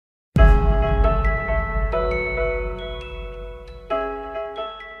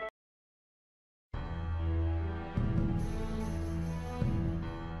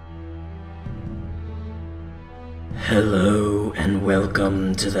Hello and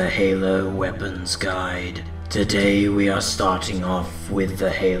welcome to the Halo Weapons Guide. Today we are starting off with the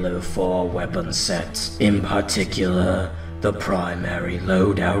Halo 4 weapon set, in particular, the primary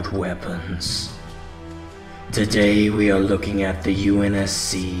loadout weapons. Today we are looking at the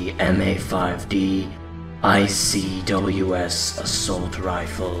UNSC MA5D ICWS Assault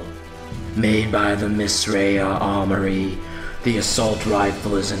Rifle. Made by the Misraya Armory, the assault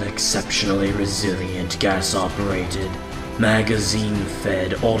rifle is an exceptionally resilient gas-operated,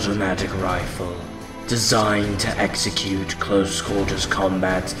 magazine-fed automatic rifle designed to execute close-quarters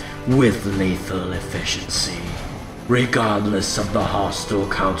combat with lethal efficiency, regardless of the hostile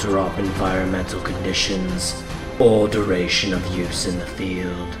counter-op environmental conditions or duration of use in the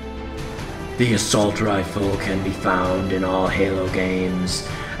field. The assault rifle can be found in all Halo games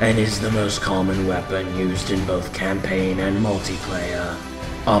and is the most common weapon used in both campaign and multiplayer,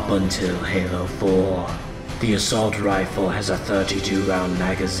 up until Halo 4. The assault rifle has a 32-round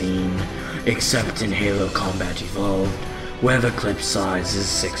magazine, except in Halo Combat Evolved, where the clip size is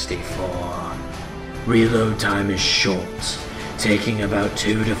 64. Reload time is short, taking about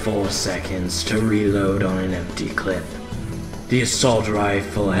 2 to 4 seconds to reload on an empty clip. The assault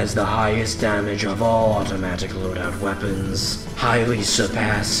rifle has the highest damage of all automatic loadout weapons, highly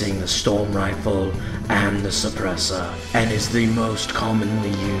surpassing the storm rifle and the suppressor, and is the most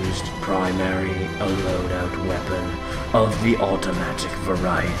commonly used primary loadout weapon of the automatic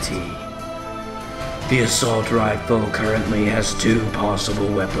variety. The assault rifle currently has 2 possible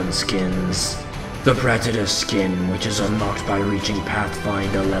weapon skins: the Predator skin, which is unlocked by reaching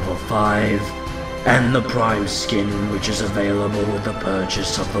Pathfinder level 5, and the Prime skin, which is available with the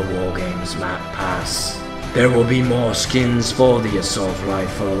purchase of the Wargames map pass. There will be more skins for the assault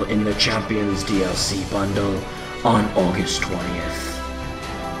rifle in the Champions DLC bundle on August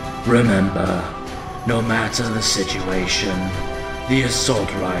 20th. Remember, no matter the situation, the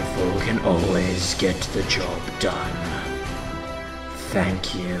assault rifle can always get the job done.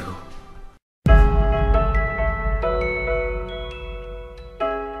 Thank you.